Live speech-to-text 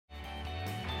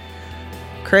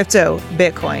Crypto,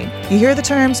 Bitcoin. You hear the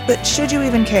terms, but should you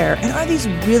even care? And are these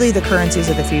really the currencies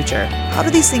of the future? How do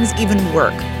these things even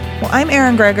work? Well, I'm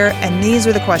Aaron Greger, and these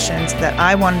are the questions that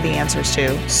I wanted the answers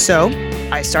to. So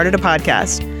I started a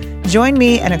podcast. Join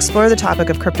me and explore the topic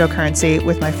of cryptocurrency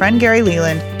with my friend Gary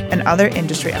Leland and other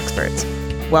industry experts.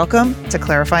 Welcome to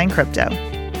Clarifying Crypto.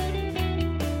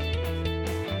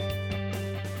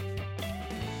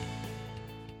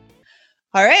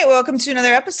 All right, welcome to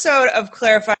another episode of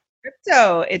Clarifying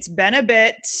Crypto. It's been a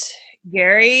bit.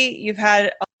 Gary, you've had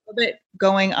a little bit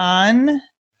going on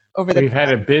over the... We've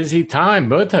had a busy time,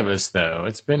 both of us, though.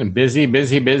 It's been a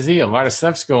busy. A lot of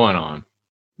stuff's going on.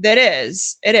 It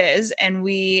is. And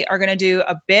we are going to do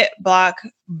a BitBlock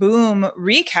Boom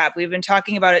recap. We've been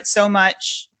talking about it so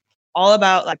much, all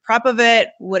about like prep of it.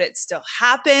 Would it still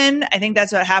happen? I think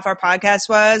that's what half our podcast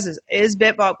was, is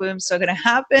BitBlock Boom still going to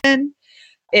happen?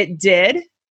 It did,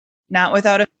 not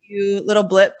without a few little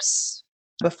blips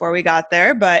before we got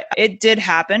there, but it did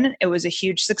happen. It was a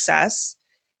huge success.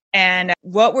 And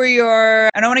what were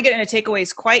I don't want to get into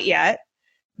takeaways quite yet,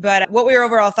 but what were your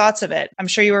overall thoughts of it? I'm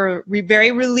sure you were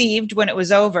very relieved when it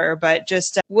was over, but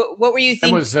just what were you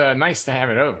thinking? It was nice to have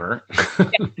it over.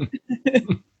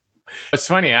 It's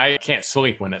funny, I can't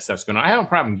sleep when that stuff's going on. I have a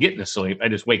problem getting to sleep. I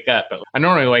just wake up. But I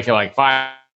normally wake up like 5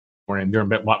 in the morning. During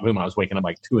BitBlock Boom, I was waking up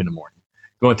like 2 in the morning,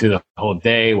 going through the whole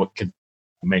day,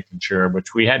 making sure,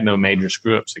 which we had no major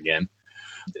screw-ups again.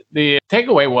 The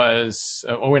takeaway was,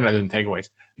 we're not doing takeaways.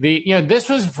 This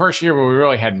was the first year where we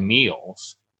really had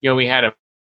meals. We had a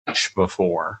lunch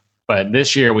before, but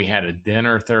this year we had a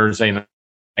dinner Thursday night,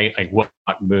 like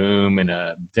BitBlock Boom, and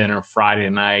a dinner Friday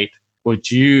night,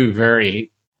 which you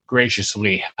very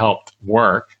graciously helped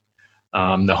work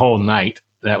the whole night.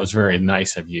 That was very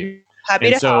nice of you.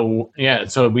 Happy to help.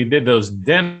 So we did those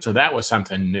dinners. So that was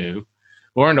something new.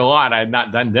 Learned a lot. I had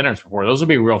not done dinners before. Those will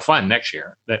be real fun next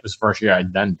year. That was the first year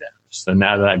I'd done dinners. So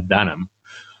now that I've done them,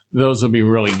 those will be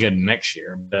really good next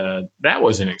year. That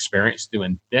was an experience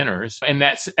doing dinners. And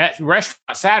that's at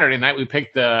restaurant Saturday night. We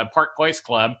picked the Park Place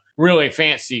Club, really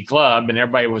fancy club, and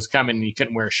everybody was coming and you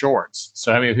couldn't wear shorts.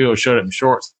 So how many people showed up in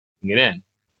shorts to get in?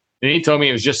 And he told me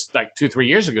it was just like 2-3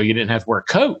 years ago, you didn't have to wear a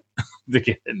coat to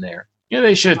get in there.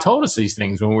 They should have told us these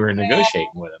things when we were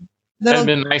negotiating with them. That'd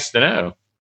been nice to know.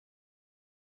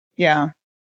 Yeah.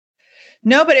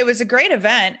 No, but it was a great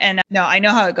event. And no, I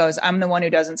know how it goes. I'm the one who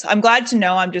doesn't. I'm glad to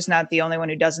know I'm just not the only one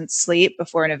who doesn't sleep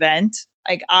before an event.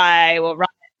 Like I will run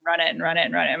it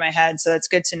in my head. So that's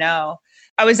good to know.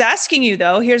 I was asking you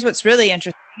though, here's what's really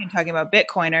interesting in talking about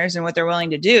Bitcoiners and what they're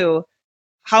willing to do.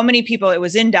 How many people, it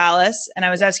was in Dallas, and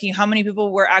I was asking you how many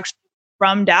people were actually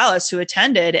from Dallas who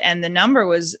attended. And the number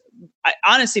was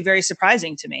honestly very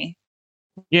surprising to me.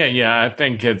 Yeah. I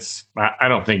think I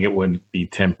don't think it would be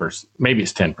 10%. Maybe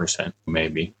it's 10%,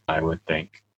 maybe, I would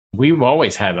think. We've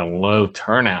always had a low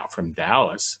turnout from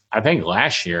Dallas. I think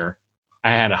last year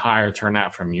I had a higher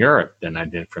turnout from Europe than I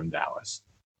did from Dallas.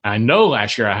 I know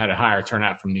last year I had a higher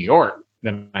turnout from New York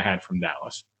than I had from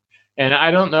Dallas. And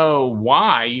I don't know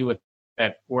why you would,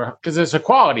 because it's a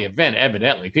quality event,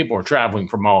 evidently. People are traveling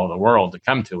from all over the world to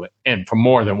come to it, and for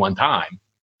more than one time.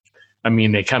 I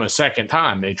mean, they come a second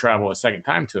time, they travel a second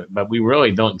time to it, but we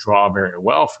really don't draw very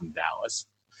well from Dallas.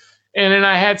 And then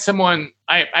I had someone,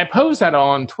 I posed that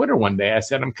on Twitter one day. I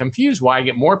said, I'm confused why I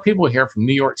get more people here from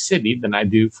New York City than I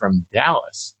do from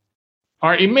Dallas.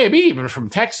 Or maybe even from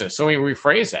Texas. So we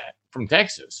rephrase that, from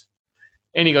Texas.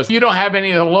 And he goes, you don't have any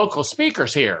of the local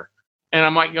speakers here. And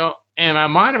I'm like, and I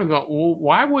might have gone, well,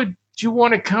 why would you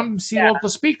want to come see local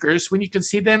speakers when you can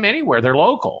see them anywhere? They're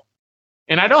local.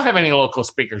 And I don't have any local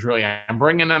speakers, really. I'm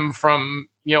bringing them from,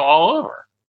 all over.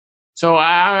 So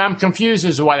I'm confused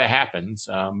as to why that happens,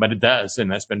 but it does.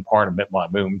 And that's been part of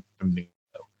BitBlock Boom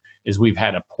is we've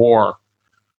had a poor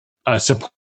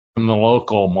support from the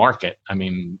local market.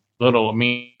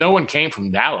 No one came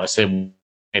from Dallas. It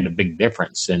made a big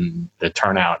difference in the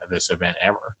turnout of this event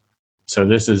ever. So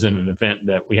this isn't an event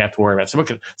that we have to worry about. Someone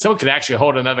could actually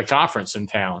hold another conference in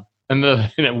town, and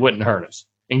it wouldn't hurt us,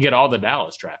 and get all the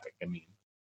Dallas traffic.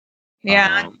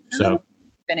 So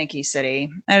finicky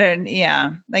city.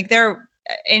 Like they're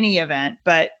any event,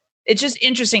 but it's just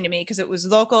interesting to me because it was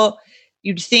local.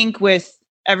 You'd think with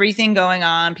everything going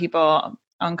on, people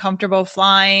uncomfortable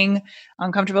flying,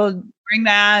 uncomfortable wearing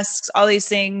masks, all these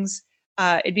things.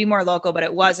 It'd be more local, but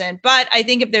it wasn't. But I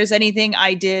think if there's anything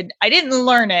I didn't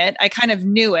learn it. I kind of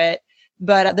knew it,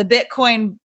 but the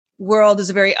Bitcoin world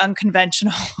is a very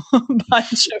unconventional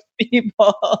bunch of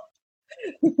people.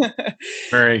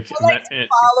 Very they like to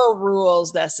follow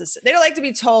rules. They don't like to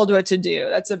be told what to do.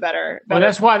 That's a better. Well,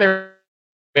 that's why they're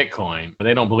Bitcoin, but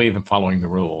they don't believe in following the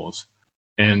rules.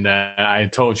 And I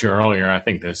told you earlier, I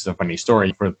think this is a funny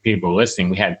story for people listening.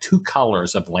 We had 2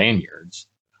 colors of lanyards,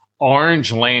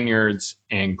 orange lanyards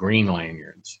and green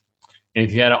lanyards. And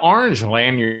if you had an orange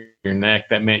lanyard in your neck,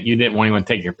 that meant you didn't want anyone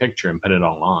to take your picture and put it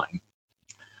online.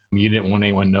 You didn't want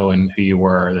anyone knowing who you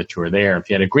were, that you were there. If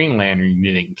you had a green lanyard, you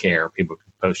didn't care. People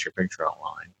could post your picture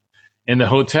online. And the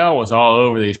hotel was all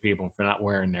over these people for not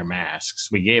wearing their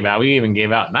masks. We even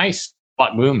gave out nice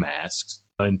Black Boom masks.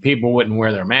 And people wouldn't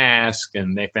wear their mask,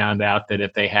 and they found out that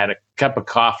if they had a cup of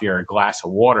coffee or a glass of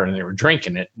water and they were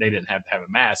drinking it, they didn't have to have a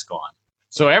mask on.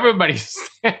 So everybody's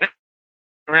standing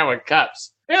around with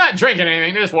cups. They're not drinking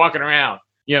anything; they're just walking around,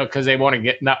 because they don't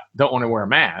want to wear a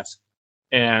mask.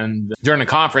 And during the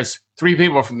conference, 3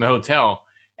 people from the hotel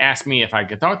asked me if I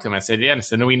could talk to them. I said, yeah. And I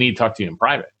said, no, we need to talk to you in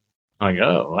private. I'm like,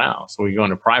 oh, wow. So we go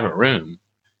in a private room.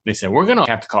 They said, we're going to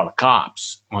have to call the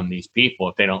cops on these people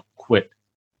if they don't quit.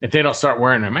 If they don't start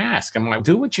wearing their mask. I'm like,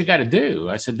 do what you got to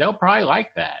do. I said, they'll probably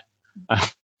like that.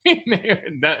 But if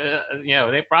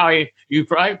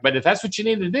that's what you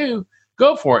need to do,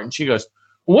 go for it. And she goes,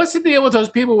 what's the deal with those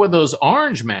people with those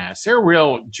orange masks? They're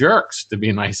real jerks, to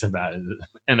be nice about it.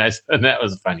 And that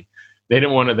was funny. They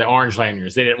didn't want the orange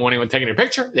lanyards. They didn't want anyone taking a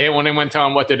picture. They didn't want anyone telling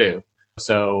them what to do.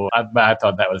 So I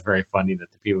thought that was very funny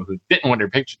that the people who didn't want their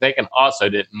picture taken also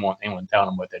didn't want anyone telling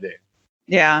them what to do.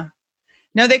 Yeah.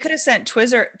 No, they could have sent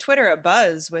Twitter a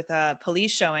buzz with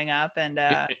police showing up, and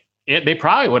they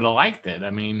probably would have liked it. I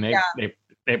mean,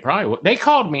 they probably would. They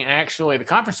called me, actually. The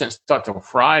conference didn't start till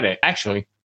Friday. Actually,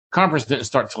 conference didn't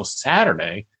start till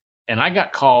Saturday, and I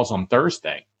got calls on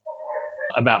Thursday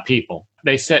about people.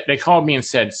 They called me and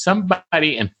said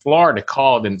somebody in Florida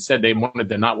called and said they wanted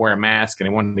to not wear a mask and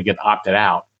they wanted to get opted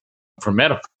out for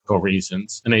medical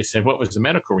reasons. And they said, what was the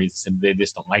medical reason? They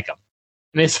just don't like them.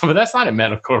 And they said, well, that's not a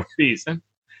medical reason.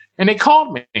 And they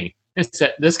called me and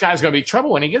said, this guy's going to be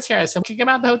trouble when he gets here. I said, kick him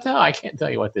out of the hotel. I can't tell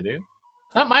you what to do.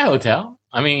 It's not my hotel.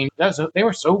 I mean, they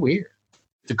were so weird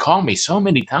to call me so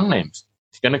many times.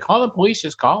 If you're going to call the police,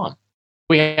 just call them.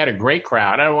 We had a great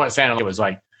crowd. I don't want to say it was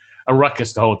like a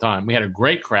ruckus the whole time. We had a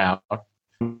great crowd.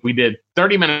 We did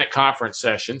 30-minute conference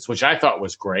sessions, which I thought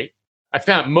was great. I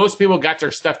found most people got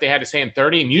their stuff they had to say in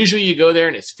 30. And usually you go there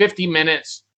and it's 50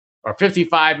 minutes or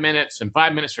 55 minutes and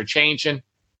 5 minutes for changing.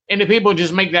 And the people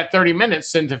just make that 30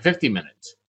 minutes into 50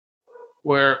 minutes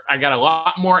where I got a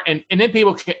lot more. And then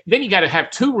then you got to have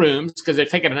 2 rooms because they're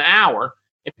taking an hour.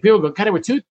 And people go, God, there were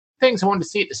 2 things I wanted to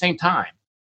see at the same time.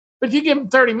 But if you give them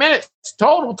 30 minutes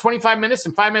total, 25 minutes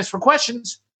and 5 minutes for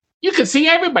questions, you can see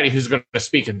everybody who's going to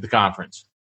speak at the conference.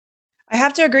 I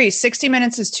have to agree. 60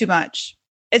 minutes is too much.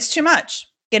 It's too much.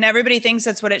 And everybody thinks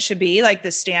that's what it should be, like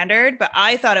the standard. But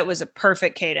I thought it was a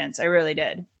perfect cadence. I really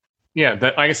did. Yeah.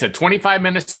 Like I said, 25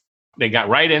 minutes, they got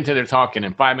right into their talking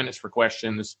and 5 minutes for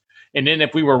questions. And then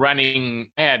if we were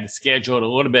running, I had scheduled a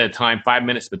little bit of time, 5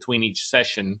 minutes between each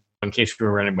session in case we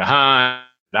were running behind.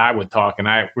 I would talk,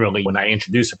 and when I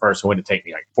introduce a person, it would take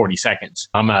me like 40 seconds.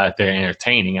 I'm out there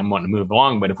entertaining. I'm wanting to move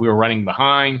along. But if we were running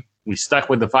behind, we stuck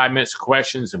with the 5 minutes of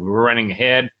questions. If we were running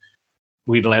ahead,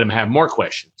 we'd let them have more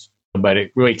questions. But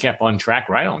it really kept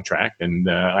right on track. And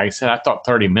like I said, I thought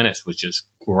 30 minutes was just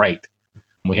great.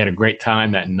 We had a great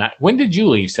time that night. When did you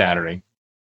leave Saturday?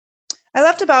 I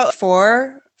left about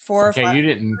 4 or 5. Okay, you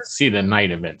didn't see the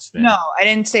night events then. No, I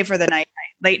didn't stay for the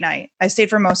late night. I stayed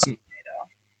for most of the day, though.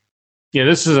 Yeah,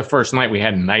 this is the first night we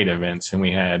had night events, and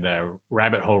we had a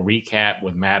Rabbit Hole Recap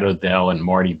with Matt Odell and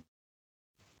Marty.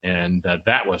 And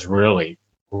that was really,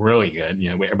 really good.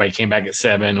 Everybody came back at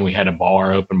 7. We had a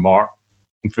open bar,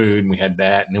 and food, and we had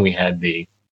that. And then we had the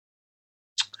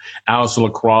Alice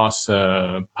Lacrosse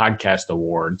Podcast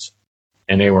Awards,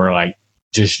 and they were like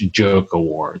just joke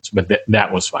awards. But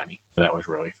that was funny. That was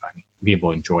really funny.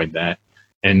 People enjoyed that.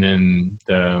 And then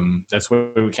that's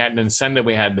what we had. And then Sunday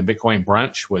we had the Bitcoin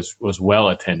brunch was well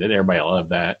attended. Everybody loved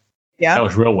that. Yeah, that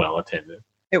was real well attended.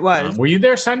 It was. Were you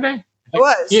there Sunday? I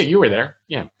was. Yeah, you were there.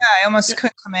 Yeah. Yeah, I almost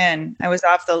couldn't come in. I was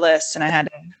off the list, and I had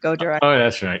to go direct. Oh,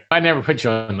 that's right. I never put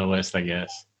you on the list, I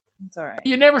guess. It's all right.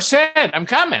 You never said, I'm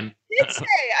coming.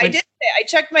 I did say. I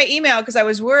checked my email because I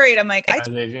was worried. I'm like, I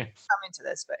didn't come into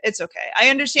this, but it's okay. I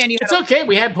understand you. It's okay.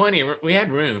 We had we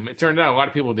had room. It turned out a lot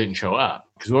of people didn't show up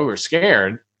because we were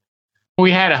scared.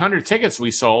 We had 100 tickets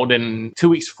we sold, and 2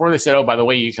 weeks before they said, oh, by the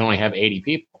way, you can only have 80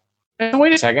 people. And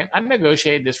wait a second. I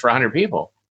negotiated this for 100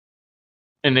 people.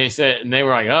 And they were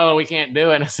like, oh, we can't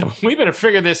do it. And I said, we better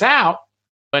figure this out.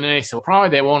 And then they said, well, probably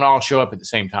they won't all show up at the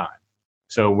same time.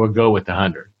 So we'll go with the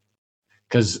 100.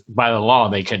 Because by the law,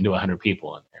 they couldn't do 100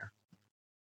 people in there.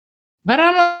 But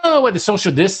I don't know what the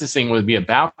social distancing would be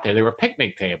about there. There were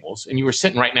picnic tables, and you were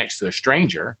sitting right next to a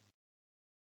stranger.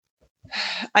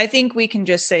 I think we can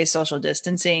just say social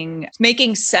distancing,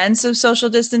 making sense of social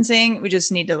distancing. We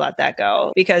just need to let that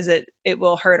go because it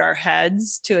will hurt our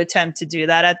heads to attempt to do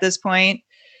that at this point.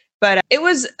 But it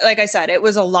was, like I said, it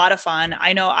was a lot of fun.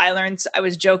 I know I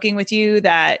was joking with you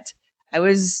that I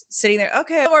was sitting there,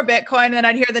 okay, more Bitcoin. And then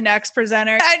I'd hear the next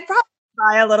presenter. I'd probably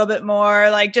buy a little bit more,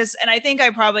 and I think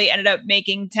I probably ended up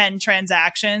making 10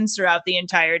 transactions throughout the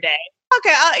entire day.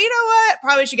 Okay, you know what?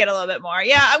 Probably should get a little bit more.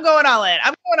 Yeah, I'm going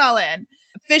all in.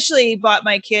 Officially bought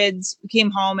my kids, came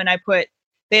home and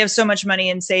they have so much money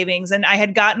in savings. And I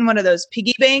had gotten one of those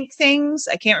piggy bank things.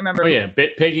 I can't remember. Oh yeah,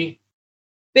 BitPiggy.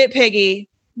 BitPiggy.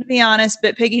 To be honest,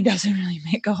 BitPiggy doesn't really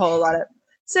make a whole lot of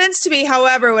sense to me.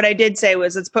 However, what I did say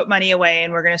was, let's put money away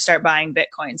and we're going to start buying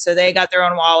Bitcoin. So they got their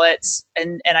own wallets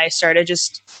and I started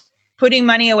just putting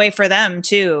money away for them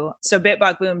too. So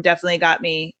BitBlockBoom definitely got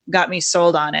me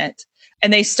sold on it.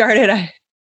 And they started, I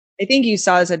think you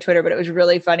saw this on Twitter, but it was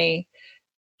really funny.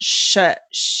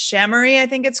 Shamory, I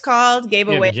think it's called, gave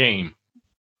away the game.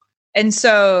 And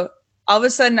so all of a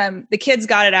sudden the kids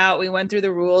got it out. We went through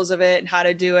the rules of it and how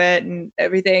to do it and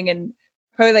everything. And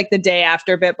probably like the day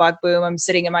after BitBlockBoom, I'm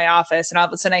sitting in my office and all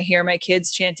of a sudden I hear my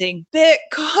kids chanting,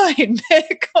 Bitcoin,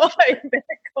 Bitcoin,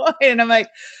 Bitcoin. And I'm like,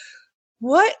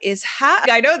 what is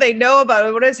happening? I know they know about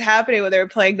it. What is happening when they were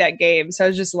playing that game? So I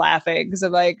was just laughing because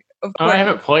I'm like, of course. I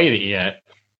haven't played it yet.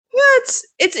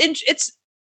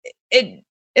 Yeah,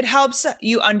 it helps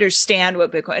you understand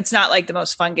what Bitcoin. It's not like the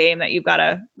most fun game that you've got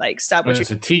to like stop.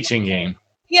 It's a teaching game.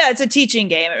 Yeah, it's a teaching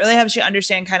game. It really helps you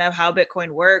understand kind of how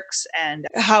Bitcoin works and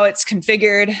how it's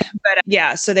configured. But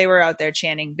yeah, so they were out there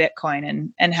chanting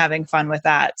Bitcoin and having fun with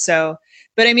that. So,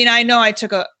 but I mean, I know I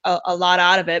took a lot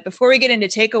out of it. Before we get into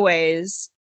takeaways,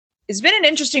 it's been an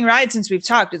interesting ride since we've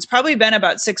talked. It's probably been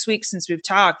about 6 weeks since we've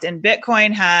talked, and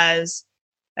Bitcoin has,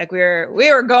 like, we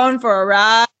were going for a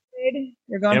ride. We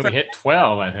hit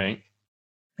 12, I think.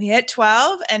 We hit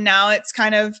 12, and now it's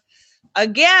kind of,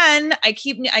 again,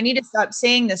 I need to stop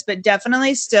saying this, but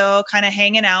definitely still kind of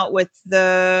hanging out with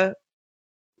the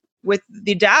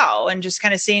Dow and just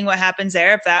kind of seeing what happens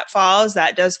there. If that falls,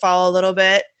 that does fall a little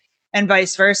bit, and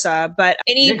vice versa. But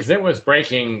because it was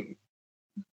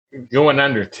going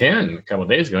under 10 a couple of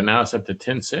days ago. Now it's up to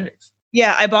 10.6.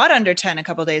 Yeah, I bought under 10 a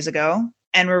couple of days ago,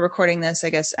 and we're recording this, I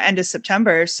guess, end of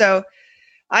September. So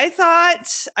I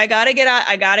thought I got to get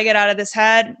out of this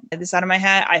out of my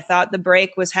head. I thought the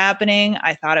break was happening.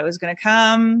 I thought it was going to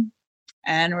come,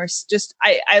 and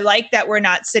I like that we're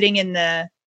not sitting in the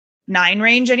 9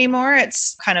 range anymore.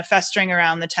 It's kind of festering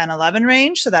around the 10, 11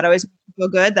 range. So that always makes me feel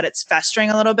good that it's festering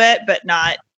a little bit, but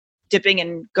not dipping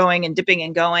and going and dipping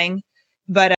and going.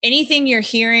 But anything you're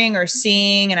hearing or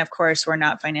seeing, and of course, we're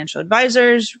not financial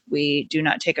advisors. We do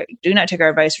not take our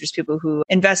advice from just people who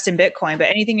invest in Bitcoin. But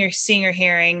anything you're seeing or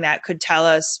hearing that could tell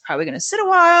us probably going to sit a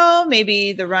while.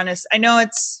 Maybe the run is. I know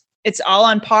it's all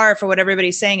on par for what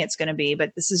everybody's saying it's going to be,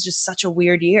 but this is just such a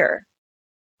weird year.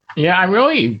 Yeah, I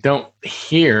really don't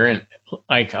hear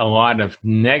like a lot of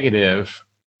negative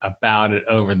about it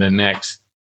over the next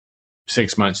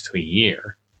 6 months to a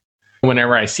year.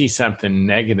 Whenever I see something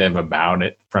negative about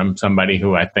it from somebody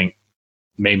who I think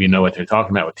maybe know what they're talking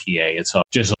about with TA, it's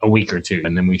just a week or two,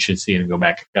 and then we should see it go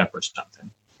back up or something.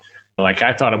 Like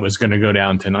I thought it was going to go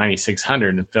down to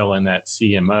 9,600 and fill in that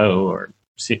CMO or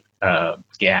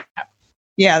gap.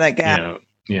 Yeah, that gap.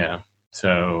 Yeah.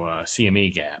 So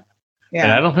CME gap. Yeah.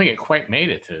 And I don't think it quite made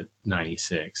it to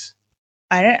 96.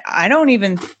 I don't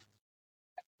even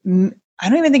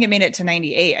think it made it to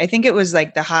 98. I think it was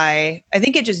like the high. I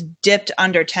think it just dipped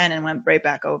under 10 and went right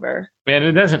back over. And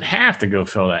it doesn't have to go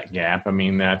fill that gap. I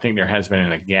mean, I think there has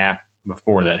been a gap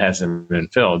before that hasn't been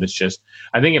filled. It's just,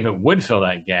 I think if it would fill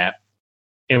that gap,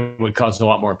 it would cause a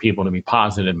lot more people to be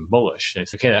positive and bullish.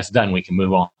 It's okay, that's done. We can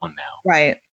move on now.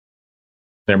 Right.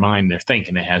 Their mind, they're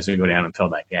thinking it has to go down and fill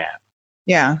that gap.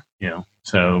 Yeah.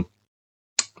 So,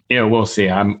 we'll see.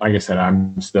 Like I said,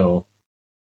 I'm still,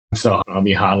 I'll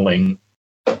be hodling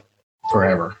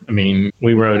forever. I mean,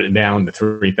 we wrote it down to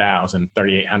 3,000,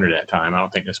 3,800 at that time. I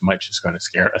don't think this much is going to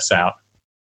scare us out.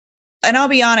 And I'll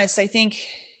be honest, I think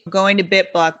going to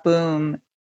BitBlockBoom,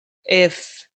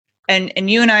 and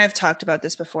you and I have talked about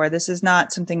this before, this is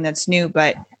not something that's new,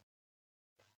 but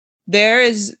there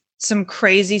is some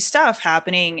crazy stuff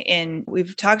happening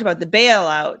we've talked about the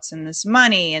bailouts and this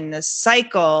money and this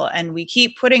cycle, and we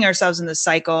keep putting ourselves in this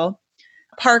cycle.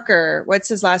 Parker, what's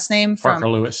his last name? Parker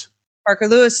Lewis. Parker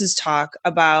Lewis's talk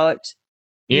about.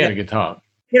 He had a good talk.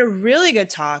 He had a really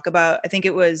good talk about, I think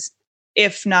it was,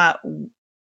 if not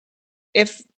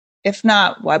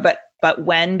what, but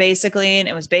when, basically. And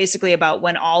it was basically about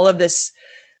when all of this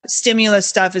stimulus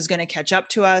stuff is going to catch up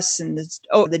to us, and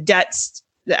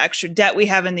the extra debt we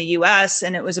have in the US,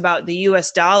 and it was about the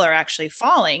US dollar actually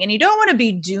falling. And you don't want to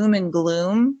be doom and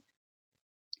gloom.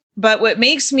 But what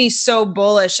makes me so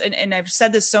bullish, and I've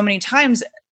said this so many times,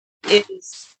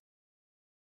 is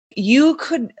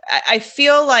I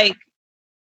feel like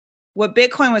what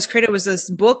Bitcoin was created was this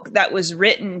book that was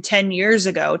written 10 years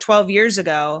ago, 12 years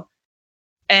ago,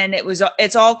 and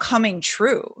it's all coming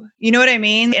true. You know what I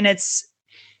mean?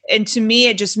 And to me,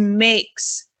 it just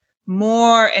makes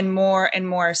more and more and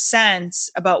more sense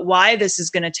about why this is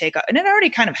going to take off. And it already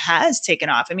kind of has taken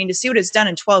off. I mean, to see what it's done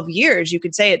in 12 years, you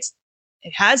could say it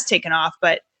has taken off,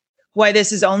 but why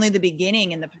this is only the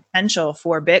beginning and the potential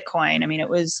for Bitcoin. I mean, it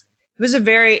was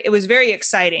very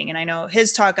exciting. And I know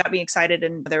his talk got me excited,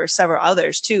 and there were several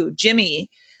others too.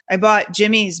 I bought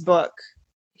Jimmy's book.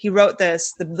 He wrote the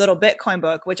little Bitcoin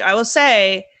book, which I will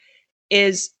say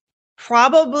is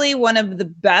probably one of the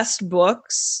best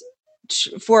books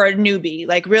for a newbie,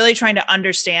 like really trying to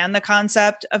understand the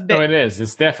concept of Bitcoin. Oh, it is.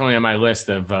 It's definitely on my list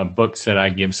of books that I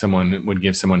would give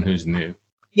someone who's new.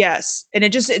 Yes. And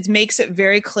it makes it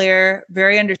very clear,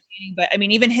 very understanding. But I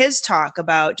mean, even his talk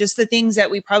about just the things that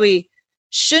we probably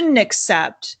shouldn't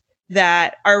accept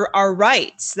that are our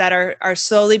rights that are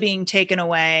slowly being taken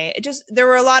away. There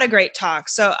were a lot of great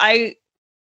talks. So I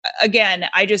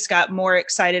just got more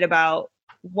excited about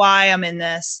why I'm in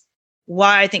this,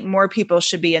 why I think more people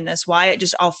should be in this, why it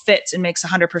just all fits and makes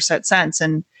 100% sense,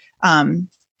 and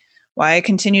why I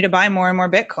continue to buy more and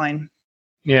more Bitcoin.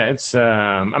 Yeah,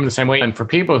 I'm the same way. And for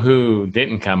people who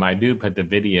didn't come, I do put the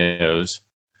videos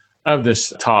of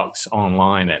this talks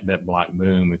online at BitBlock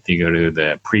Boom. If you go to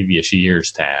the previous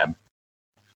years tab,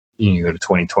 you can go to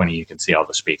 2020, you can see all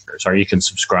the speakers, or you can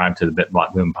subscribe to the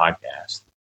BitBlock Boom podcast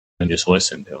and just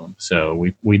listen to them. So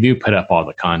we do put up all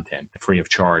the content free of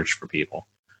charge for people.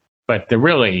 But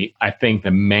I think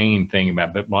the main thing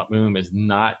about BitBlock Boom is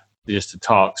not just the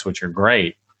talks, which are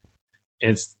great.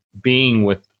 It's being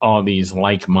with all these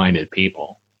like-minded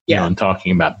people, and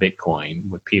talking about Bitcoin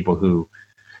with people who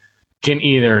can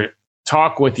either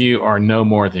talk with you or know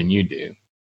more than you do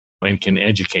and can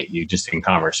educate you just in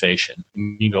conversation.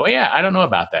 And you go, yeah, I don't know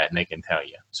about that. And they can tell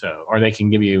you. Or they can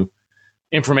give you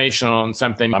information on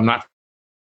something. I'm not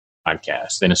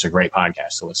podcast, then it's a great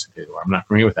podcast to listen to. Or I'm not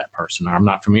familiar with that person, or I'm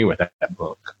not familiar with that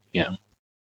book. Yeah.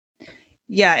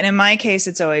 And in my case,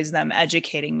 it's always them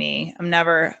educating me. I'm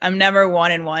never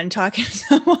one-on-one talking to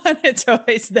someone. It's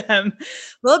always them a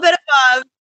little bit above,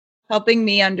 helping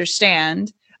me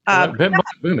understand.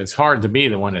 Boom, it's hard to be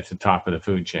the one at the top of the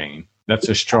food chain. That's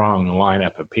a strong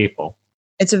lineup of people.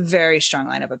 It's a very strong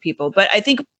lineup of people. But I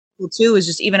think too is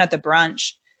just even at the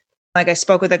brunch, like I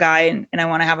spoke with a guy and I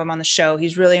want to have him on the show.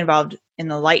 He's really involved in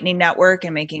the Lightning Network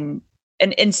and making,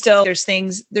 and still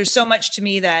there's so much to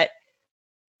me that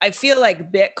I feel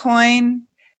like Bitcoin,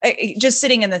 just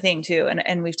sitting in the thing too.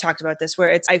 And we've talked about this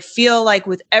where I feel like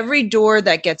with every door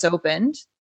that gets opened,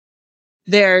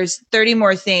 there's 30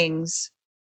 more things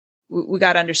we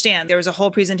got to understand. There was a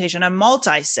whole presentation on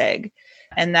multi-sig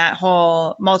and that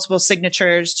whole multiple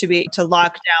signatures to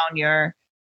lock down your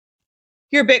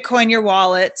Bitcoin, your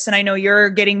wallets. And I know you're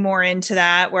getting more into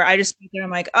that where I just speak there.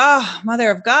 I'm like, oh, mother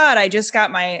of God, I just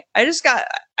got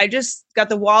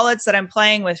the wallets that I'm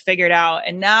playing with figured out.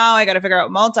 And now I got to figure out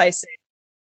multi-sig.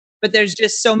 But there's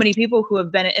just so many people who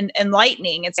have been in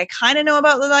Lightning. I kind of know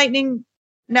about the Lightning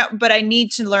now, but I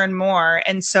need to learn more.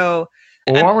 And so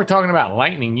while we're talking about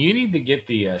Lightning, you need to get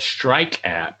the Strike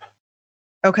app.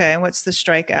 Okay. What's the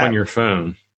Strike app? On your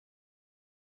phone.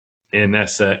 And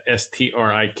that's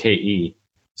STRIKE.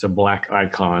 It's a black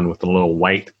icon with a little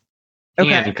white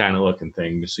hand kind of looking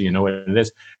thing, just so you know what it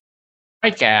is.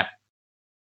 Strike app,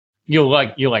 you'll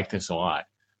like this a lot.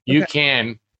 You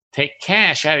can take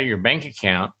cash out of your bank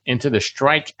account into the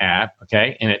Strike app,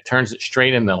 okay, and it turns it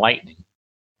straight into Lightning.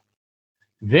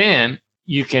 Then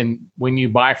you can, when you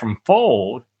buy from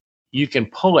Fold, you can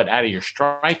pull it out of your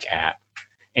Strike app,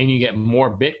 and you get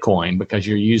more Bitcoin because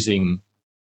you're using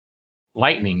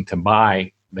Lightning to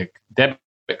buy the debit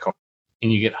card,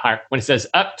 and you get higher. When it says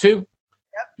up to,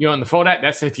 on the Fold app,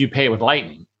 that's if you pay with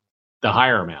Lightning, the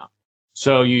higher amount.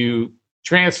 So you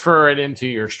transfer it into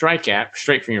your Strike app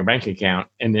straight from your bank account,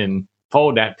 and then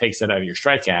Fold app takes it out of your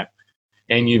Strike app,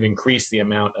 and you've increased the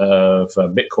amount of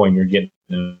Bitcoin you're getting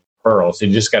in Pearls. So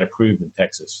you just got approved in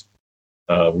Texas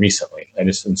recently. I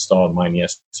just installed mine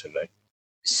yesterday.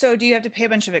 So do you have to pay a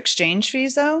bunch of exchange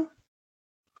fees though?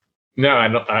 No, I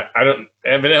don't.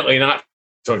 Evidently not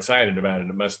so excited about it.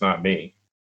 It must not be.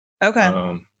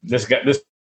 Okay. This guy,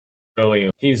 really,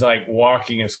 he's like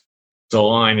walking us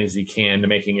line as he can to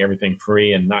making everything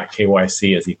free and not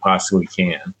KYC as he possibly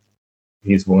can.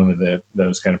 He's one of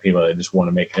those kind of people that just want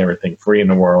to make everything free in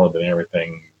the world and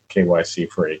everything KYC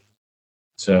free.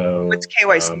 So, what's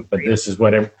KYC? But this is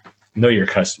whatever. Know your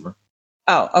customer.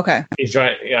 Oh, okay. He's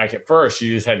trying. Like at first,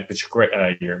 you just had to put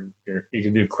your you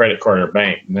can do credit card or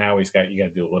bank. Now you got to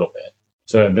do a little bit.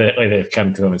 So eventually they've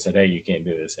come to him and said, "Hey, you can't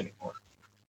do this anymore."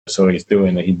 So he's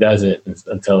doing it. He does it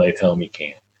until they tell him he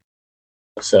can't.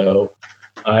 So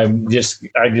I just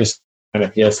kind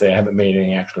of yesterday I haven't made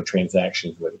any actual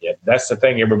transactions with it yet. That's the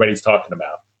thing everybody's talking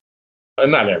about.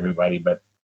 Not everybody, but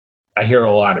I hear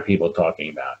a lot of people talking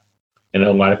about it. And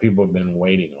a lot of people have been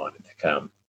waiting on it to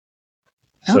come.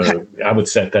 So okay. I would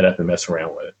set that up and mess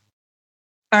around with it.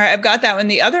 All right, I've got that one.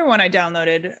 The other one I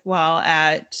downloaded while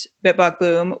at BitBlock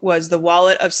Boom was the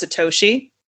Wallet of Satoshi,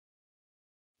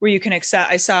 where you can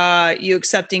accept. I saw you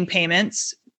accepting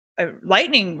payments.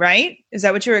 Lightning, right? Is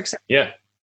that what you were accepting? Yeah.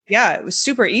 Yeah, it was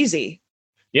super easy.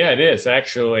 Yeah, it is.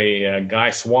 Actually, Guy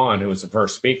Swan, who was the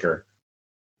first speaker,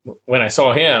 when I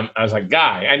saw him, I was like,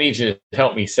 Guy, I need you to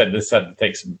help me set this up to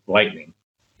take some Lightning.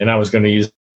 And I was going to use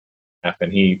the app,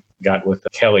 and he got with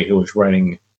Kelly, who was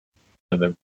running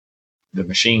the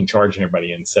machine, charging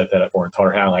everybody, and set that up for her and taught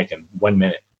her how like in 1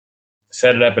 minute.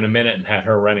 Set it up in a minute and had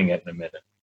her running it in a minute.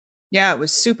 Yeah, it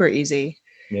was super easy.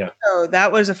 Yeah. So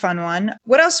that was a fun one.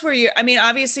 What else were you? I mean,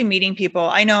 obviously meeting people.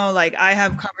 I know like I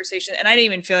have conversations and I didn't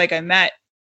even feel like I met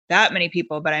that many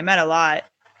people, but I met a lot.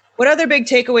 What other big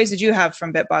takeaways did you have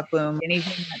from BitBlock Boom?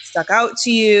 Anything that stuck out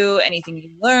to you? Anything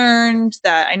you learned?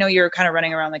 That I know you're kind of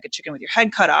running around like a chicken with your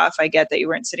head cut off. I get that you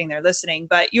weren't sitting there listening,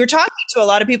 but you were talking to a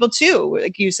lot of people too.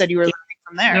 Like you said, you were learning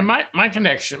from there. And my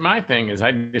connection, my thing is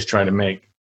I just try to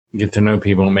get to know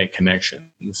people and make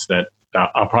connections that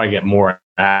I'll probably get more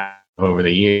out over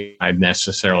the year I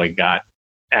necessarily got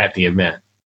at the event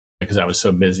because I was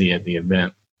so busy at the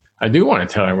event. I do want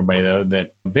to tell everybody, though,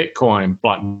 that Bitcoin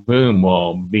Block Boom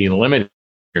will be limited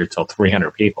until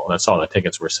 300 people. That's all the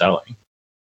tickets we're selling.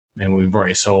 And we've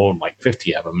already sold like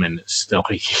 50 of them, and it's still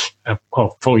a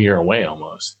full year away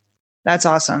almost. That's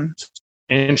awesome.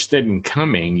 Interested in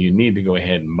coming, you need to go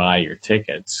ahead and buy your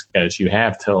tickets because you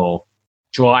have till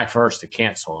July 1st to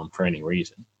cancel them for any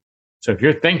reason. So if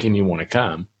you're thinking you want to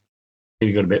come,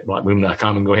 you go to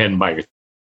bitblockboom.com and go ahead and buy your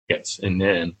tickets. And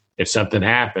then if something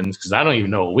happens, because I don't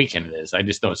even know what weekend it is. I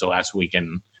just know it's the last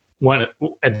weekend. One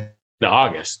at the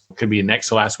August. Could be next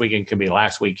to last weekend. Could be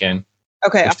last weekend.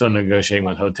 Okay. We're still negotiating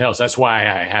with hotels. That's why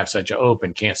I have such an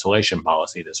open cancellation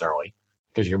policy this early.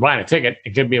 Because you're buying a ticket.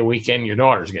 It could be a weekend your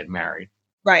daughter's getting married.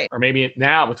 Right. Or maybe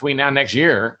between now and next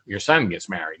year, your son gets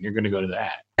married. And you're going to go to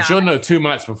that. Yeah. You'll know 2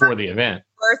 months before the event.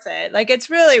 Worth it. Like it's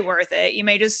really worth it. You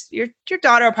may just your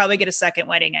daughter will probably get a second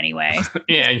wedding anyway.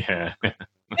 Yeah.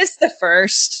 It's the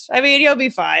first. I mean, you'll be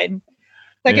fine.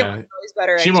 Second one's always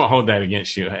better. She won't hold that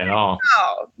against you at all.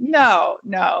 No.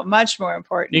 Much more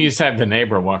important. You just have the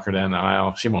neighbor walk her down the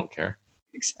aisle. She won't care.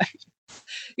 Exactly.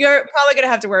 You're probably going to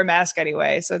have to wear a mask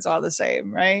anyway, so it's all the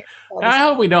same, right? I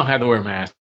hope we don't have to wear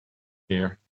masks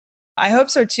here. I hope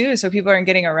so too, so people aren't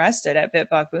getting arrested at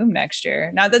BitBlock Boom next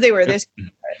year. Not that they were this year.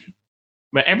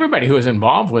 But everybody who was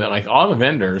involved with it, like all the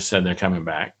vendors said they're coming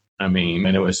back. I mean,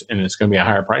 and it's going to be a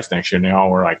higher price next year. And they all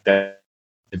were like that.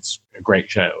 It's a great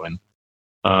show.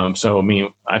 And so, I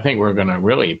mean, I think we're going to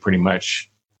really pretty much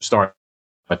start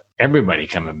with everybody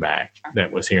coming back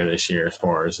that was here this year as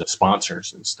far as the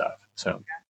sponsors and stuff. So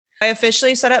I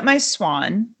officially set up my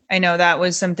Swan. I know that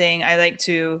was something I like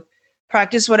to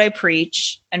practice what I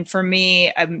preach. And for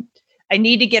me, I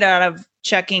need to get out of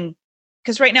checking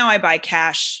because right now I buy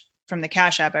cash from the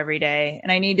Cash App every day.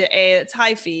 And I need to, A, it's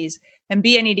high fees. And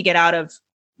B, I need to get out of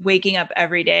waking up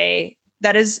every day.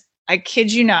 That is, I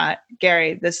kid you not,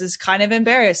 Gary, this is kind of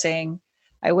embarrassing.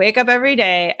 I wake up every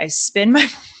day. I spin my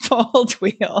fold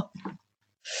wheel.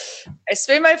 I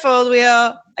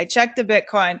check the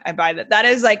Bitcoin. I buy that. That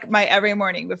is like my every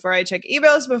morning before I check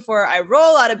emails, before I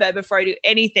roll out of bed, before I do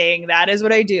anything. That is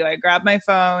what I do. I grab my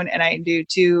phone and I do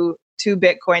two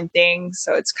Bitcoin things.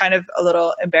 So it's kind of a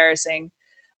little embarrassing.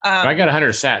 I got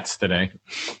 100 sats today.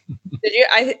 Did you?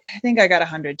 I think I got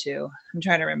 100 too. I'm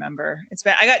trying to remember.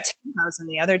 I got 10,000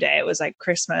 the other day. It was like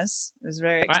Christmas. It was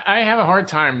very. I have a hard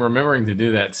time remembering to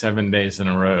do that 7 days in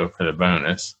a row for the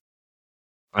bonus.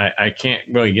 I can't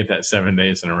really get that 7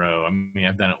 days in a row. I mean,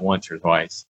 I've done it once or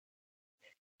twice.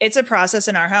 It's a process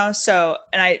in our house. So,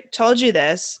 and I told you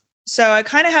this. So I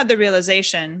kind of had the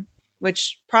realization,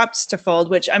 which props to Fold,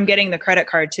 which I'm getting the credit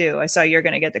card too. I saw you're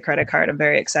going to get the credit card. I'm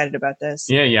very excited about this.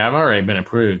 Yeah. I've already been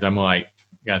approved. I'm like,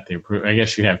 got the approval. I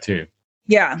guess you have too.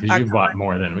 Yeah. Because you got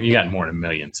more than a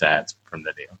million sats from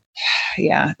the deal.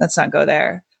 Yeah. Let's not go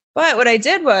there. But what I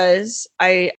did was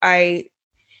I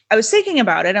was thinking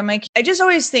about it. I'm like, I just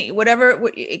always think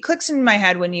it clicks in my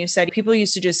head when you said people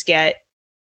used to just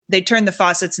they turn the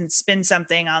faucets and spin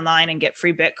something online and get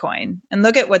free Bitcoin. And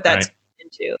look at what that's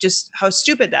into, just how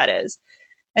stupid that is.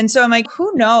 And so I'm like,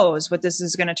 who knows what this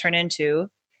is going to turn into?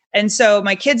 And so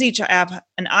my kids each have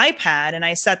an iPad, and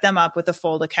I set them up with a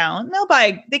Fold account.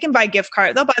 And they can buy gift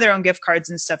cards. They'll buy their own gift cards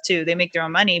and stuff too. They make their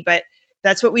own money, but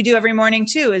that's what we do every morning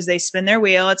too, is they spin their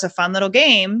wheel. It's a fun little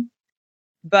game,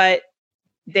 but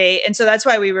and so that's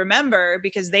why we remember,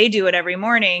 because they do it every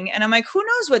morning. And I'm like, who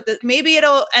knows maybe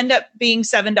it'll end up being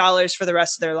 $7 for the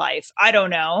rest of their life. I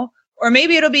don't know. Or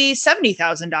maybe it'll be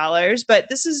 $70,000, but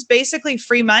this is basically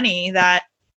free money that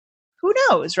who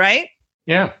knows, right?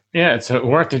 Yeah. Yeah. It's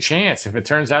worth a chance. If it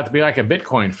turns out to be like a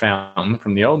Bitcoin fountain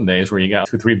from the olden days where you got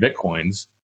 2-3 Bitcoins,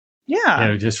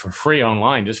 just for free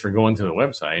online, just for going to the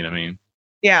website. I mean,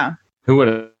 yeah, who would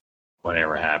have,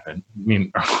 whatever happened? I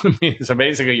mean, so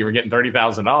basically you were getting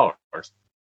 $30,000.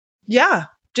 Yeah.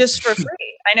 Just for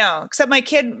free. I know. Except my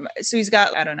kid, so he's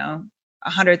got, I don't know,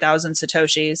 100,000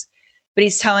 Satoshis, but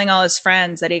he's telling all his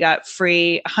friends that he got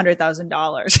free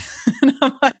 $100,000. And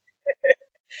I'm like,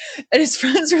 and his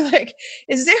friends were like,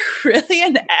 is there really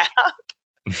an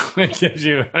app that gives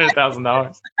you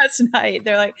 $100,000? Last night,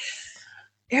 they're like,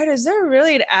 Aaron, is there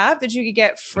really an app that you could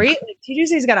get free? Like, did you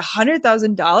say he's got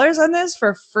 $100,000 on this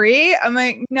for free? I'm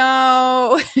like,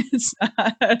 no, it's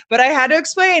not. But I had to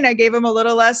explain. I gave him a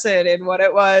little lesson in what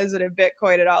it was and in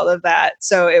Bitcoin and all of that.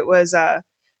 So it was,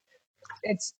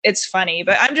 it's funny,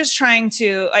 but I'm just trying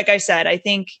to, like I said, I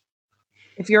think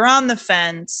if you're on the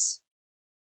fence,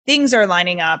 things are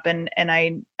lining up, and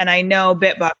I know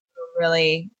BitBox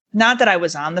really, not that I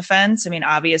was on the fence. I mean,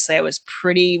 obviously I was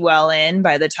pretty well in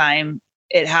by the time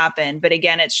it happened. But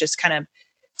again, it's just kind of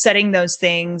setting those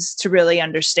things to really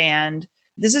understand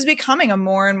this is becoming a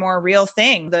more and more real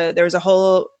thing. There was a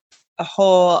whole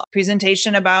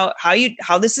presentation about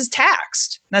how this is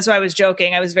taxed. And that's why I was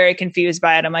joking. I was very confused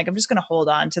by it. I'm like, I'm just going to hold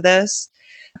on to this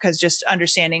because just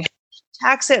understanding how to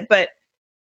tax it.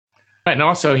 And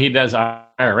also he does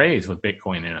IRAs with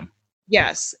Bitcoin in them.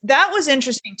 Yes. That was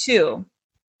interesting too.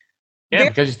 Yeah,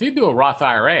 because if you do a Roth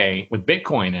IRA with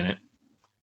Bitcoin in it,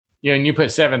 and you put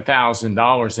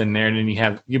 $7,000 in there, and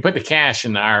then you put the cash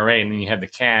in the IRA, and then you have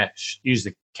use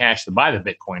the cash to buy the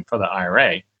Bitcoin for the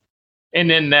IRA. And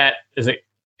then that is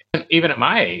even at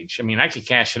my age, I mean, I could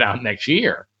cash it out next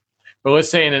year. But let's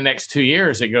say in the next 2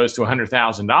 years, it goes to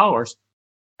 $100,000.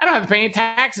 I don't have to pay any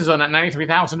taxes on that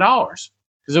 $93,000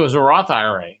 because it was a Roth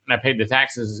IRA, and I paid the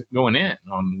taxes going in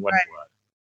on what it was.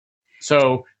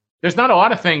 So there's not a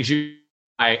lot of things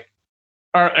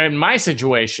or in my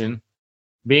situation,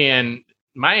 being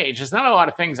my age, there's not a lot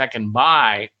of things I can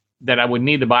buy that I would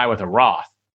need to buy with a Roth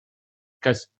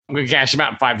because I'm going to cash them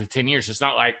out in 5 to 10 years. It's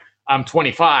not like I'm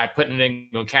 25, putting it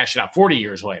in, going to cash it out 40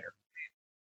 years later.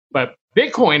 But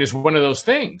Bitcoin is one of those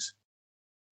things.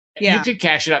 Yeah. You could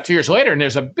cash it out 2 years later, and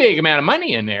there's a big amount of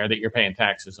money in there that you're paying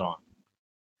taxes on.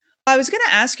 I was going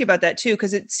to ask you about that too,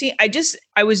 because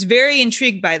I was very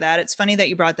intrigued by that. It's funny that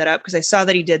you brought that up because I saw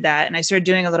that he did that, and I started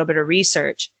doing a little bit of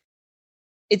research.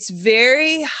 It's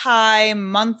very high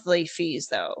monthly fees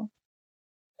though.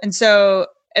 And so,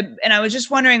 and I was just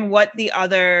wondering what the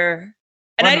other,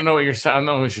 and I don't know what you're talking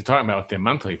about with the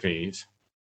monthly fees.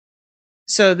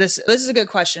 So this is a good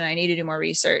question. I need to do more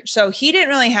research. So he didn't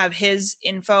really have his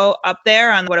info up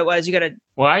there on what it was.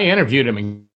 Well, I interviewed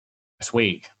him last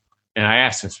week and I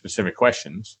asked him specific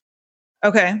questions.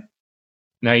 Okay.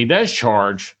 Now he does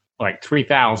charge like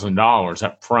 $3,000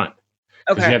 up front.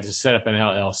 Because you have to set up an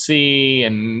LLC,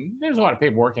 and there's a lot of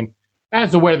paperwork. And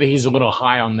as to whether he's a little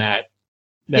high on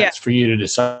that's for you to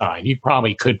decide. You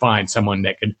probably could find someone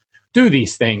that could do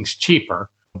these things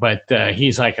cheaper, but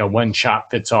he's like a one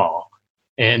shop fits all.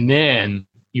 And then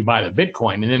you buy the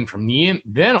Bitcoin, and then from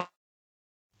then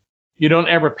you don't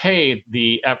ever pay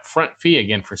the upfront fee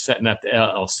again for setting up the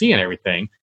LLC and everything.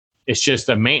 It's just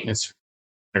a maintenance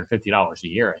 $150 a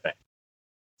year, I think.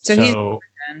 So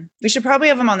we should probably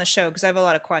have him on the show because I have a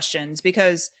lot of questions,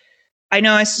 because I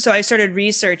know I started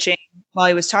researching while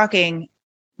he was talking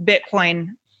Bitcoin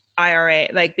IRA,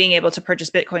 like being able to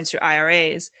purchase Bitcoins through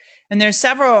IRAs. And there's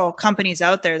several companies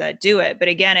out there that do it. But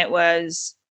again, it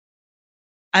was,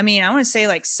 I want to say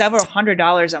like several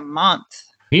 $100s a month.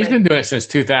 He's been doing it since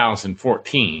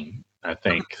 2014, I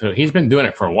think. So he's been doing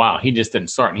it for a while. He just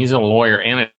didn't start. And he's a lawyer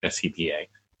and a CPA.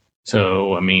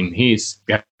 So, he's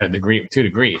got a degree, 2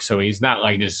 degrees. So he's not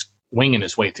like just winging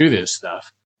his way through this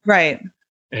stuff. Right.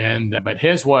 And, but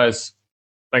his was,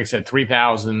 like I said,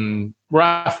 $3,000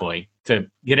 roughly to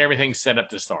get everything set up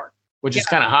to start, which is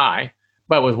kind of high.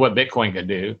 But with what Bitcoin could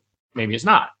do, maybe it's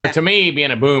not. But to me,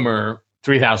 being a boomer,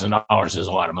 $3,000 is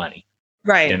a lot of money.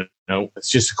 Right. You know, it's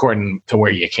just according to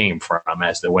where you came from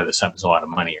as to whether something's a lot of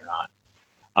money or not.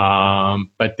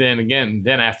 But then again,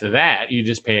 then after that, you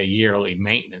just pay a yearly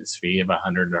maintenance fee of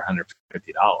 $100 or $150.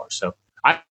 So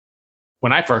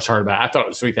when I first heard about it, I thought it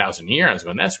was $3,000 a year. I was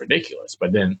going, that's ridiculous.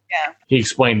 But then he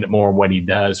explained it more what he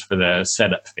does for the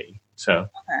setup fee. So,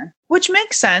 which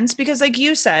makes sense because, like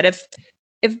you said, if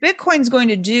Bitcoin's going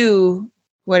to do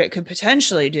what it could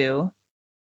potentially do,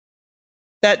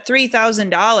 that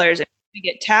 $3,000, you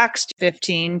get taxed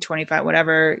 15, 25,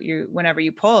 whatever whenever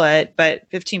you pull it, but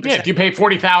 15%. Yeah, if you pay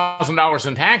 $40,000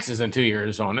 in taxes in 2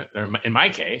 years on it, or in my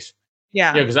case,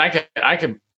 because I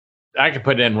could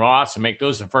put it in Roths and make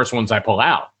those the first ones I pull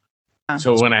out.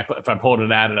 So if I pulled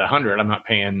it out at 100, I'm not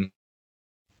paying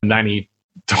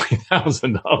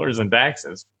 $20,000 in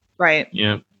taxes. Right.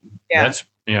 That's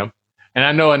and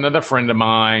I know another friend of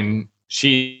mine.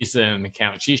 She's an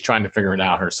accountant. She's trying to figure it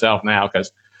out herself now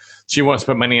because she wants to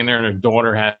put money in there, and her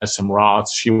daughter has some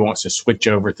Roths. She wants to switch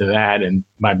over to that and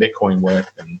buy Bitcoin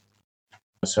with. And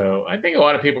so I think a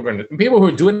lot of people who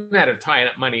are doing that are tying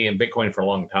up money in Bitcoin for a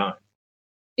long time.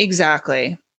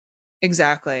 Exactly.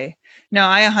 No,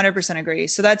 I 100% agree.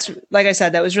 So that's, like I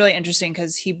said, that was really interesting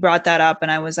because he brought that up and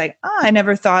I was like, I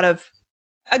never thought of,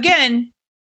 again,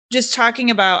 just talking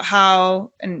about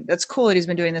how, and that's cool that he's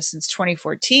been doing this since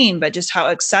 2014, but just how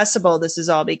accessible this is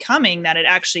all becoming, that it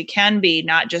actually can be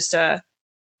not just a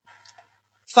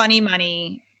funny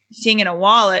money thing in a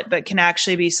wallet, but can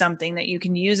actually be something that you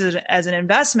can use as an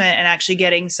investment and actually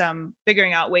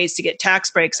figuring out ways to get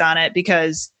tax breaks on it.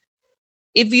 Because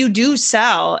if you do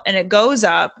sell and it goes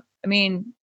up, I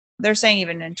mean, they're saying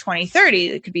even in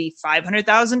 2030, it could be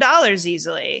 $500,000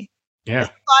 easily. Yeah. It's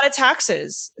a lot of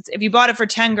taxes. If you bought it for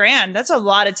 10 grand, that's a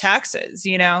lot of taxes,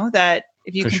 that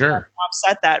if you can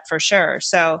offset that for sure.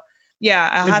 So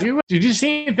yeah. Did you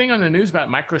see anything on the news about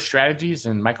MicroStrategies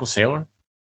and Michael Saylor?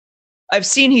 I've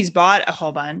seen he's bought a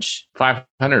whole bunch.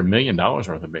 $500 million worth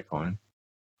of Bitcoin.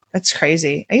 That's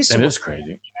crazy. I used to work for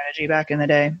MicroStrategy back in the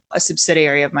day, a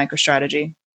subsidiary of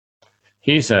MicroStrategy.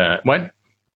 He's what?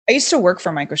 I used to work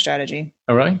for MicroStrategy.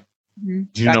 Oh, really? Mm-hmm.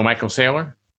 Do you know Michael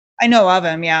Saylor? I know of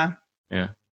him, yeah. Yeah.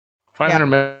 500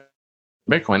 million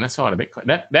Bitcoin, that's a lot of Bitcoin.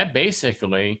 That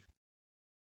basically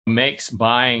makes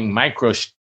buying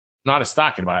not a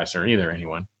stock advisor either,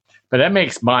 anyone, but that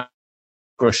makes buying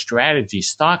MicroStrategy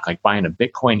stock like buying a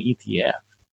Bitcoin ETF.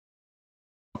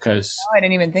 Because I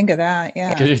didn't even think of that.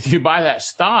 Yeah. Because if you buy that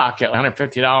stock at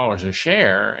 $150 a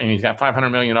share and he's got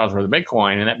 $500 million worth of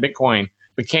Bitcoin, and that Bitcoin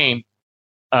became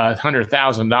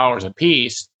 $100,000 a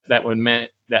piece, that would mean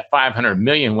that 500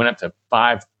 million went up to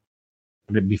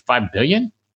would it be 5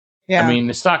 billion? Yeah. I mean,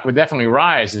 the stock would definitely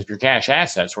rise if your cash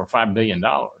assets were $5 billion.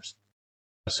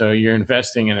 So you're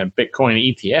investing in a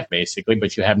Bitcoin ETF basically,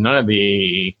 but you have none of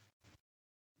the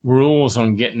rules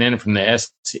on getting in from the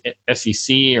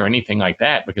SEC or anything like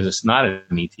that because it's not an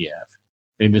ETF.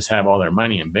 They just have all their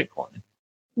money in Bitcoin.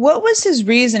 What was his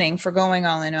reasoning for going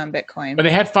all in on Bitcoin? But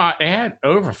they had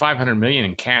over 500 million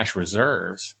in cash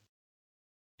reserves.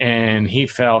 And he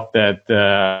felt that,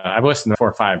 I've listened to 4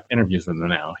 or 5 interviews with him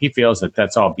now. He feels that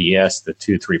that's all BS, the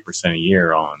 2-3% a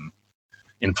year on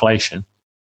inflation.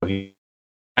 He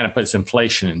kind of puts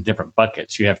inflation in different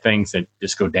buckets. You have things that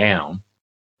just go down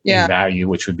in value,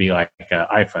 which would be like an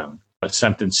iPhone. But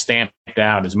something stamped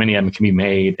out, as many of them can be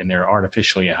made, and they're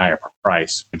artificially a higher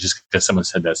price, just because someone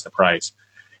said that's the price.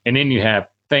 And then you have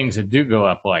things that do go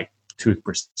up like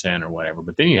 2% or whatever.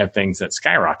 But then you have things that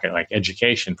skyrocket, like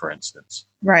education, for instance.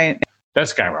 Right. That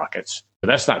skyrockets. But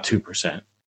that's not 2%.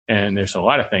 And there's a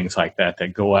lot of things like that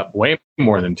go up way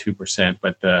more than 2%.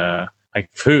 But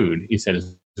like food, he said,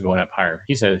 is going up higher.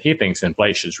 He said he thinks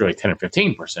inflation is really 10 or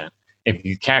 15% if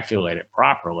you calculate it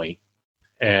properly.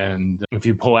 And if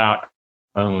you pull out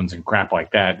phones and crap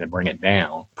like that bring it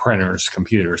down, printers,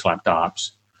 computers,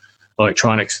 laptops,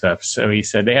 electronic stuff. So he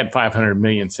said they had 500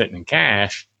 million sitting in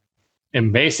cash,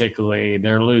 and basically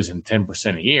they're losing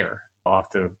 10% a year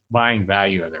off the buying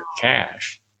value of their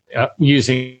cash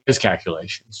using his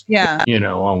calculations. Yeah.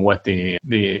 On what the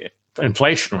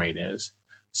inflation rate is,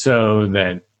 so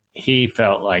that he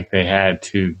felt like they had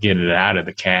to get it out of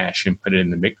the cash and put it in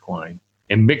the Bitcoin.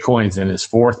 And Bitcoin's in his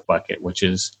fourth bucket, which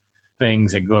is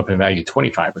things that go up in value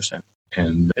 25%.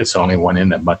 And it's only one in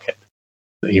that bucket.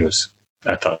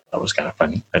 I thought that was kind of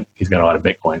funny. That he's got a lot of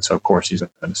Bitcoin, so of course he's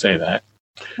not going to say that.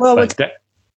 Well,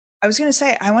 I was going to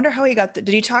say, I wonder how he got did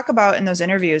he talk about in those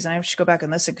interviews, and I should go back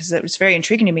and listen because it was very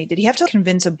intriguing to me. Did he have to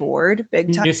convince a board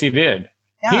big time? Yes, he did.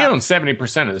 Yeah. He owns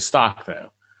 70% of the stock,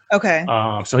 though. Okay.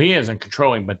 So he isn't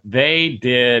controlling, but they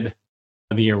did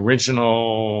the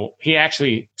original. He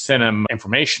actually sent them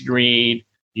information to read,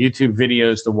 YouTube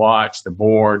videos to watch, the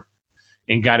board,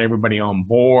 and got everybody on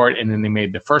board. And then they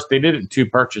did it in 2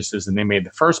 purchases, and they made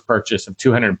the first purchase of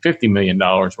 $250 million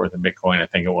worth of Bitcoin, I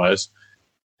think it was.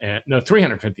 No,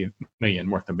 $350 million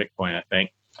worth of Bitcoin, I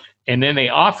think. And then they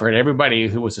offered everybody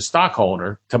who was a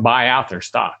stockholder to buy out their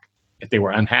stock if they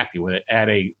were unhappy with it at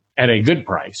a good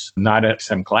price, not at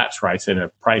some collapse price, at a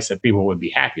price that people would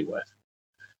be happy with.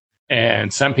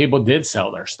 And some people did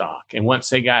sell their stock. And once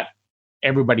they got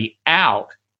everybody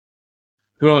out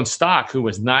who owned stock who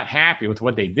was not happy with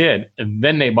what they did, and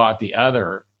then they bought the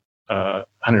other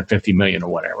 150 million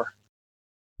or whatever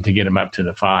to get them up to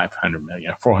the 500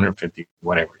 million, 450,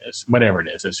 whatever it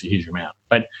is. It's a huge amount.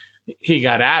 But he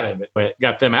got out of it, but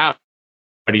got them out.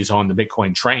 But he's on the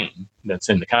Bitcoin train that's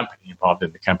in the company, involved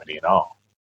in the company at all.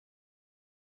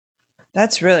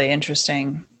 That's really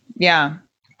interesting. Yeah.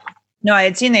 No, I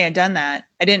had seen they had done that.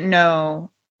 I didn't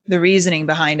know the reasoning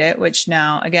behind it, which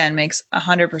now, again, makes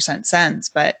 100% sense.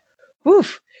 But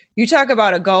woof, you talk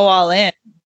about a go all in.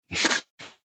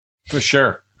 For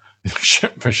sure.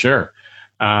 For sure.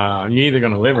 You're either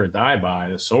going to live or die by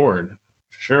the sword.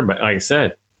 For sure. But like I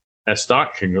said, that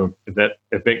stock could go,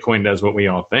 if Bitcoin does what we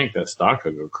all think, that stock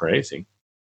could go crazy.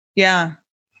 Yeah.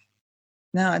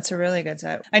 No, it's a really good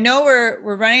set. I know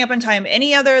we're running up on time.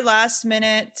 Any other last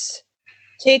minute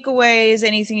takeaways,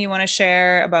 anything you want to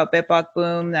share about BitBlock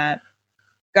Boom that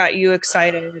got you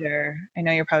excited? Or I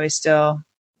know you're probably still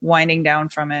winding down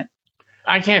from it.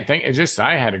 I can't think. It's just,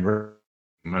 I had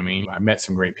I met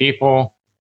some great people.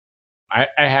 I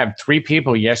had 3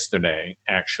 people yesterday,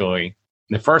 actually.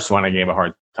 The first one I gave a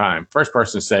hard time. First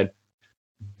person said,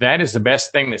 that is the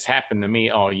best thing that's happened to me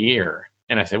all year.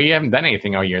 And I said, we haven't done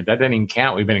anything all year. That doesn't even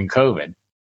count. We've been in COVID. And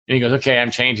he goes, okay,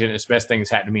 I'm changing it. It's the best thing that's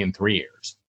happened to me in 3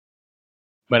 years.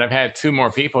 But I've had 2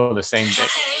 more people the same day.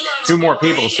 2 more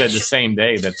people said the same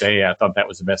day that they thought that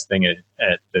was the best thing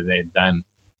that they'd done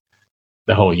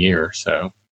the whole year.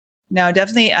 So no,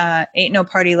 definitely ain't no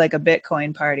party like a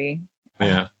Bitcoin party.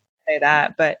 Yeah. Say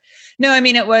that. But no, I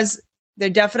mean, they're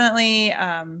definitely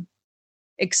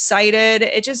excited.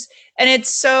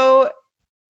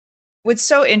 What's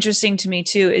so interesting to me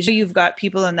too is you've got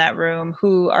people in that room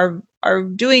who are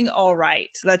doing all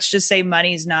right. Let's just say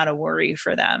money's not a worry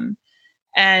for them.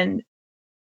 And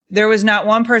there was not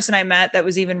one person I met that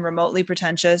was even remotely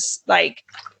pretentious. Like,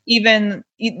 even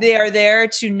they are there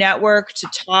to network, to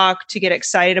talk, to get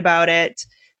excited about it.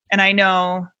 And I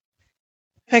know,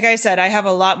 like I said, I have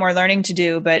a lot more learning to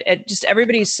do, but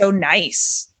everybody's so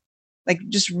nice, like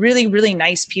just really, really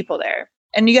nice people there.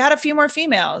 And you had a few more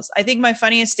females. I think my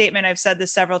funniest statement, I've said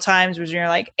this several times, was you're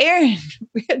like, Aaron,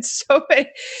 we had so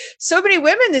many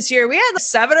women this year. We had like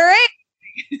 7 or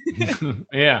 8.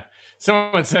 Yeah.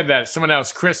 Someone said that. Someone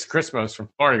else, Chris Christmas from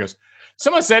Florida, goes,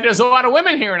 someone said there's a lot of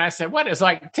women here. And I said, what? It's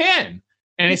like 10.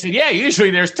 And he said, yeah, usually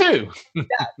there's 2. Yeah.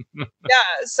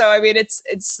 So, I mean, it's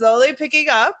slowly picking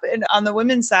up on the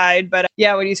women's side. But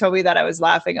yeah, when you told me that, I was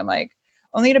laughing. I'm like,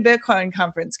 only at a Bitcoin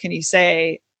conference can you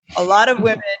say a lot of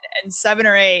women and 7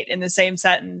 or 8 in the same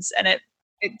sentence. And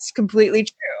it's completely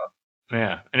true.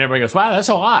 Yeah. And everybody goes, wow, that's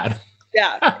a lot.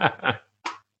 Yeah.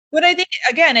 But I think,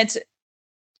 again, it's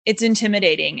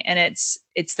intimidating, and it's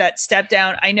that step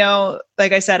down. I know,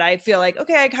 like I said, I feel like,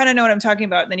 okay, I kind of know what I'm talking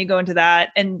about. And then you go into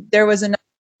that, and there was another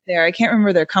there. I can't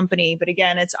remember their company, but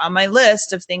again, it's on my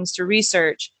list of things to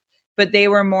research. But they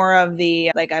were more of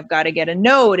the, like, I've got to get a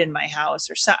node in my house,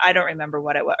 or so, I don't remember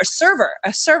what it was. A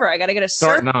server. I got to get a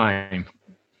server. Start9.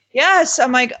 Yes.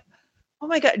 I'm like, oh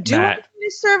my God, do I need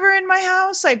a server in my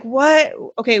house? Like, what?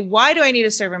 Okay, why do I need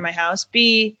a server in my house?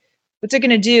 B, what's it going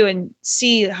to do? And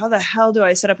C, how the hell do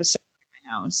I set up a server in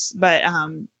my house? But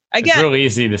again, it's really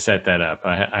easy to set that up.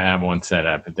 I have one set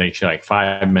up. It takes you like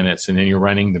 5 minutes, and then you're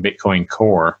running the Bitcoin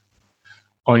core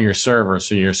on your server,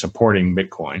 so you're supporting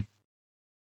Bitcoin.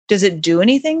 Does it do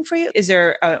anything for you? Is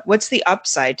there what's the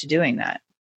upside to doing that?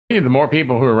 The more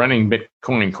people who are running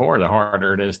Bitcoin core, the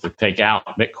harder it is to take out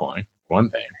Bitcoin. One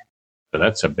thing, so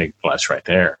that's a big plus right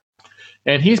there.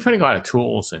 And he's putting a lot of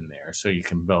tools in there, so you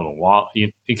can build a wallet.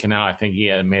 You can now, I think he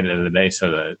had made it the other day,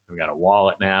 so that we've got a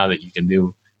wallet now that you can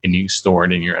do, and you can store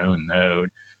it in your own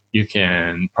node. You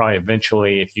can probably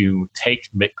eventually, if you take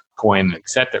Bitcoin and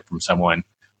accept it from someone,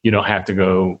 you don't have to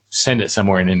go send it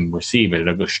somewhere and then receive it.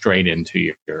 It'll go straight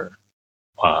into your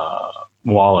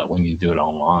wallet when you do it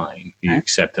online. You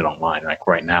accept it online. Like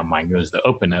right now, mine goes to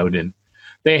OpenNode, and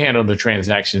they handle the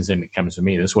transactions, and it comes to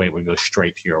me. This way, it would go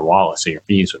straight to your wallet, so your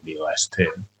fees would be less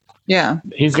too. Yeah,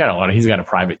 he's got a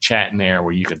private chat in there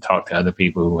where you can talk to other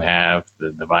people who have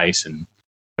the device, and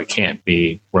it can't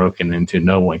be broken into.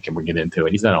 No one can get into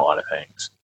it. He's done a lot of things.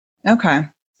 Okay.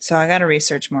 So I got to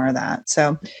research more of that.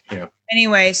 So yeah.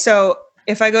 Anyway, so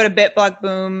if I go to BitBlock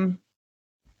Boom,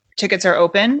 tickets are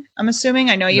open, I'm assuming.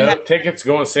 I know you have tickets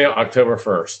go on sale October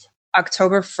 1st.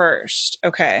 October 1st.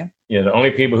 Okay. Yeah, the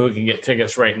only people who can get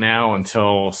tickets right now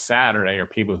until Saturday are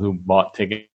people who bought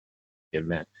tickets to the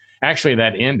event. Actually,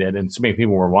 that ended, and so many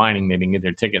people were whining they didn't get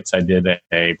their tickets. I did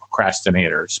a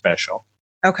procrastinator special.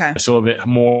 Okay. It's a little bit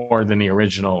more than the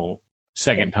original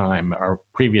second time our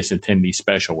previous attendee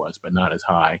special was, but not as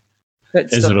high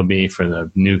as it'll be for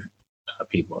the new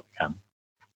people to come.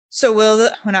 So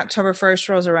when October 1st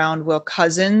rolls around, will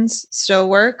Cousins still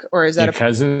work, or is that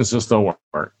Cousins will still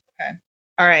work? Okay.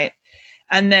 All right.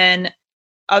 And then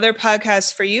other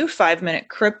podcasts for you, 5 Minute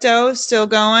Crypto still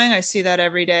going. I see that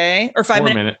every day. Or 5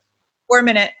 minute. 4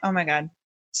 minute. Oh my God.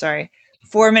 Sorry.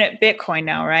 4 Minute Bitcoin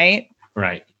now, right?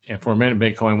 Right. Yeah, 4 Minute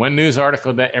Bitcoin. One news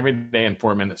article that every day in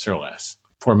 4 minutes or less.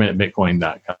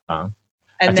 4minutebitcoin.com.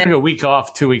 And I took a week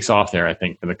off, 2 weeks off there, I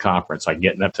think, for the conference, like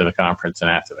getting up to the conference and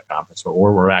after the conference. But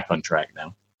we're back on track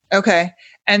now. Okay.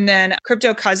 And then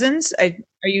Crypto Cousins, I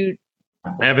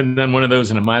haven't done one of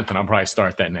those in a month, and I'll probably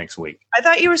start that next week. I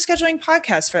thought you were scheduling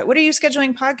podcasts for it. What are you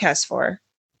scheduling podcasts for?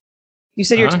 You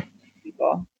said you're talking to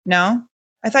people. No?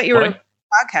 I thought you were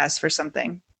podcasts for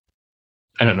something.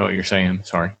 I don't know what you're saying.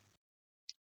 Sorry.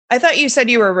 I thought you said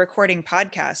you were recording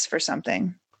podcasts for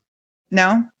something.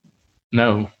 No?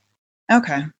 No.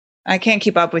 Okay. I can't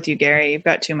keep up with you, Gary. You've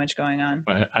got too much going on.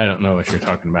 I don't know what you're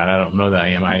talking about. I don't know that I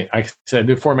am. I said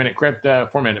do 4 Minute Crypto,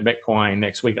 4 Minute Bitcoin.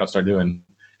 Next week I'll start doing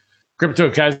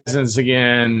Crypto Cousins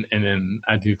again, and then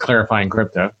I do Clarifying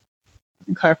Crypto.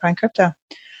 Clarifying Crypto.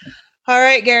 All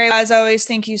right, Gary. As always,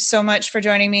 thank you so much for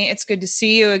joining me. It's good to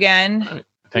see you again.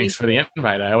 Thanks for the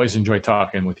invite. I always enjoy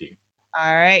talking with you.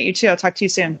 All right. You too. I'll talk to you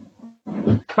soon.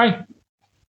 Bye.